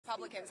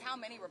Republicans. How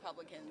many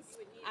Republicans?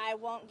 I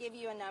won't give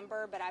you a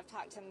number, but I've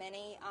talked to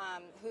many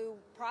who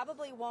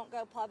probably won't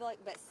go public,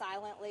 but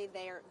silently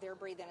they're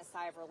breathing a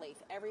sigh of relief.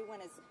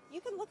 Everyone is. You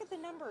can look at the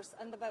numbers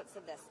and the votes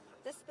of this.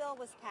 This bill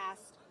was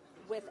passed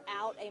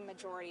without a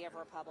majority of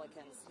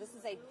Republicans. This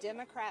is a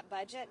Democrat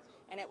budget,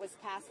 and it was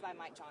passed by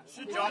Mike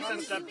Johnson. Should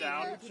Johnson step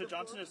down? Should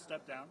Johnson just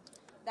step down?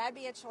 That'd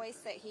be a choice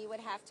that he would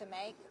have to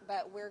make,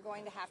 but we're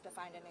going to have to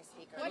find a new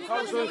speaker.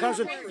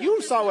 Congressman,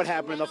 you saw what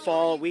happened in the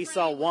fall. We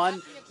saw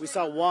one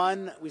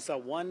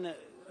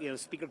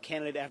speaker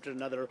candidate after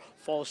another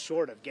fall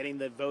short of getting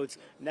the votes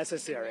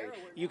necessary.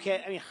 You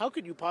can't. I mean, how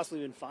could you possibly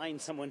even find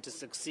someone to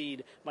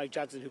succeed Mike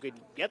Johnson who could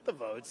get the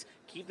votes,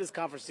 keep this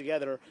conference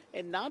together,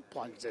 and not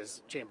plunge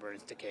this chamber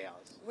into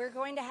chaos? We're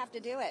going to have to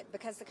do it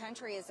because the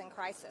country is in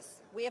crisis.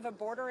 We have a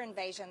border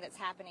invasion that's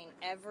happening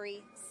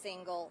every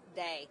single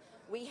day.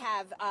 We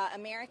have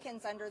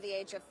Americans under the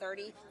age of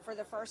 30, for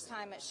the first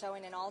time it's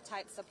showing in all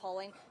types of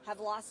polling, have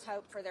lost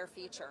hope for their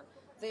future.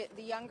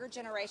 The younger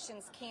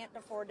generations can't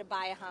afford to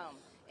buy a home.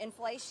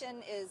 Inflation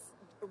is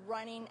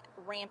running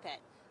rampant.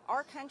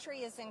 Our country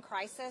is in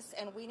crisis,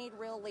 and we need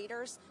real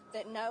leaders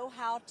that know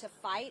how to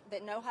fight,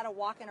 that know how to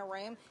walk in a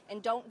room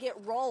and don't get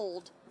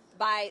rolled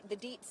by the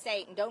deep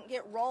state, and don't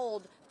get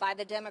rolled by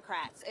the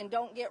Democrats, and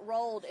don't get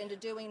rolled into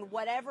doing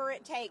whatever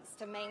it takes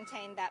to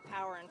maintain that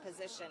power and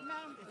position.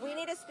 We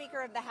need a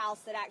Speaker of the House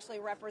that actually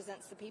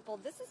represents the people.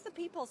 This is the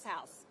people's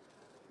house.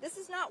 This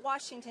is not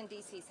Washington,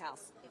 D.C.'s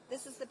house.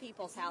 This is the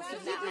people's house,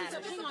 and that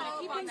matters.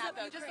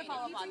 Just to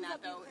follow up on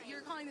that, though,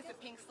 you're calling this a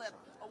pink slip,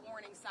 a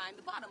warning sign.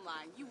 The bottom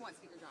line, you want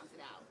Speaker Johnson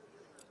out.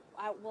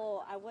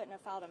 I wouldn't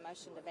have filed a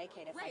motion to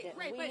vacate if I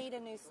didn't. We need a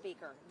new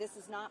speaker. This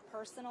is not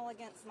personal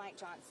against Mike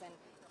Johnson.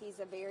 He's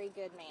a very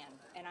good man,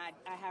 and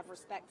I have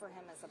respect for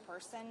him as a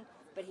person,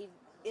 but he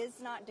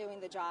is not doing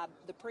the job.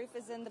 The proof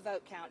is in the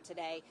vote count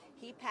today.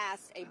 He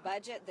passed a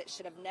budget that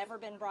should have never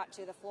been brought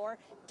to the floor,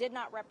 did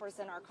not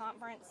represent our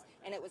conference,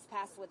 and it was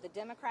passed with the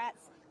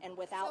Democrats and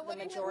without the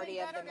majority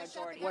of the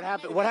majority.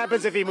 What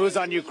happens if he moves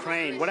on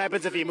Ukraine? What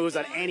happens if he moves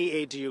on any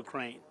aid to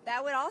Ukraine?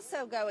 That would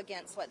also go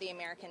against what the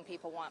American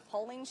people want.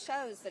 Polling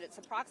shows that it's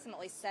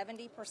approximately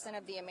 70%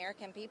 of the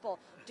American people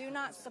do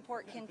not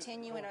support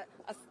continuing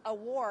a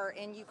war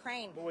in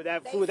Ukraine. Would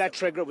that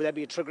trigger? Would that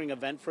be a triggering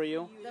event for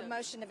you? The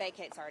motion to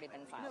vacate's already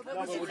been filed.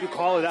 No, would you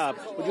call it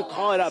up? Would you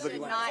call it up if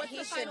you want?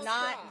 He should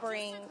not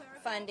bring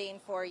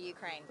funding for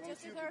Ukraine.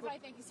 Just to clarify,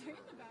 thank you, sir.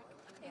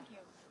 Thank you.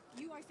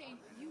 You are saying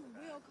you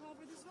will call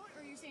for this vote,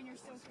 or you're saying you're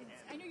still?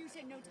 I know you're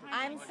saying no time.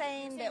 I'm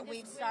saying that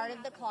we've started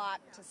the clock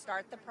to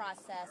start the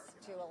process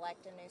to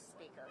elect a new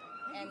speaker,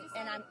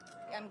 and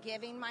I'm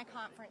giving my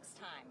conference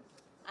time.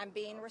 I'm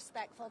being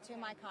respectful to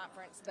my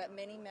conference, but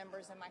many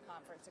members in my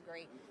conference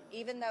agree.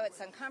 Even though it's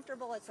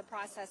uncomfortable, it's a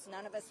process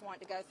none of us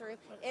want to go through.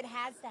 It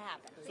has to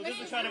happen. So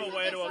this is kind of a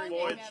way to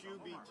avoid. Would you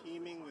be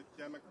teaming with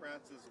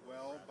Democrats as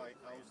well by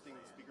ousting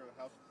the Speaker of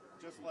the House,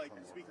 just like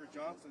Speaker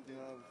Johnson did,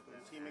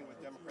 teaming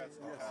with Democrats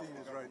in the House?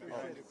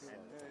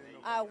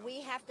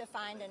 We have to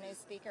find a new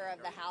Speaker of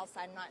the House.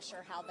 I'm not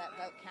sure how that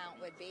vote count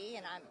would be,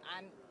 and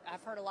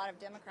I've heard a lot of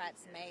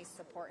Democrats may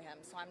support him,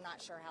 so I'm not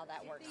sure how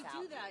that works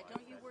out. If they do that,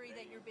 don't you worry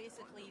that you're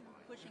basically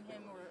pushing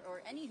him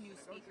or any new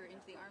speaker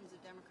into the arms of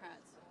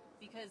Democrats?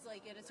 Because,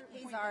 like, at a certain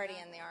point, he's already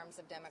in the arms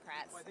of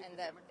Democrats, and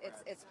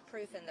it's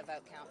proof in the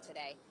vote count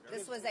today.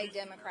 This was a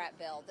Democrat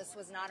bill. This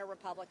was not a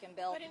Republican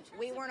bill.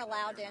 We weren't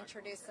allowed to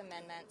introduce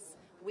amendments.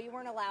 We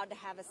weren't allowed to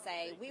have a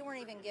say. We weren't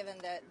even given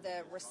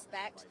the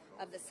respect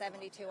of the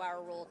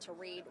 72-hour rule to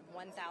read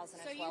 1,012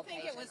 pages. So you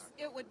think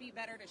it would be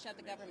better to shut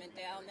the government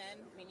down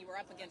then? I mean, you were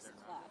up against the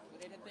clock.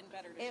 Would it have been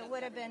better to It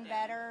would have been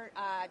better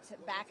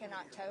back in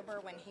October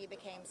when he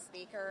became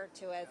Speaker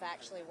to have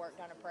actually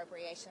worked on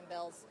appropriation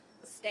bills,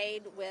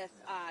 stayed with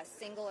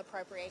single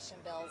appropriation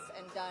bills,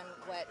 and done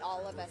what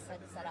all of us had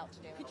set out to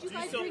do. Could you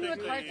guys bring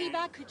McCarthy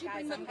back? Could you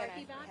bring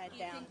McCarthy back? Do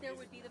you think there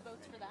would be the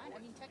votes for that? I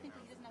mean,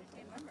 technically, he doesn't have to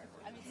be a member.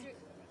 I mean,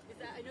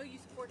 I know you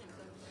support him.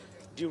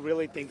 Do you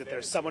really think that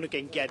there's someone who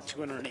can get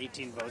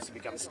 218 votes to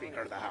become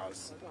Speaker of the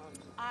House?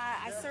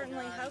 I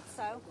certainly hope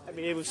so. I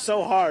mean, it was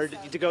so hard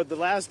to go the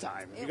last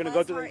time. You're going to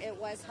go through. It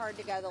was hard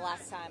to go the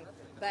last time,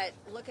 but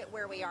look at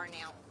where we are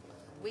now.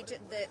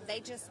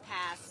 They just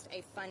passed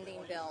a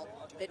funding bill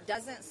that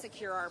doesn't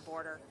secure our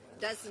border,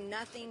 does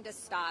nothing to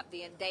stop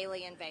the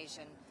daily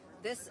invasion.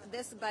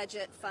 This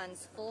budget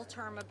funds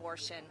full-term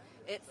abortion.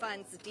 It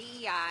funds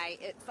DEI.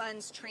 It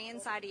funds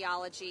trans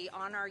ideology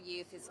on our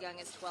youth as young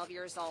as 12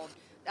 years old.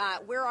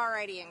 We're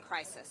already in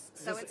crisis.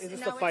 So it's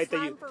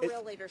time for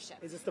real leadership.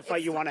 Is this the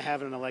fight you want to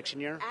have in an election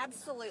year?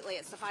 Absolutely.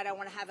 It's the fight I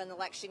want to have in an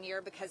election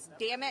year because,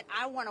 damn it,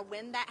 I want to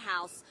win that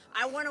House.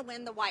 I want to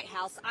win the White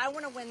House. I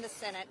want to win the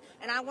Senate.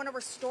 And I want to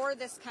restore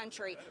this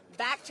country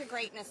back to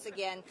greatness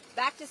again,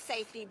 back to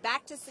safety,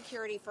 back to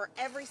security for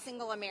every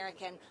single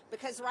American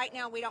because right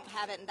now we don't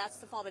have it, and that's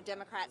the fault of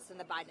Democrats and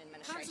the Biden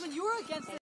administration. Congressman, you were against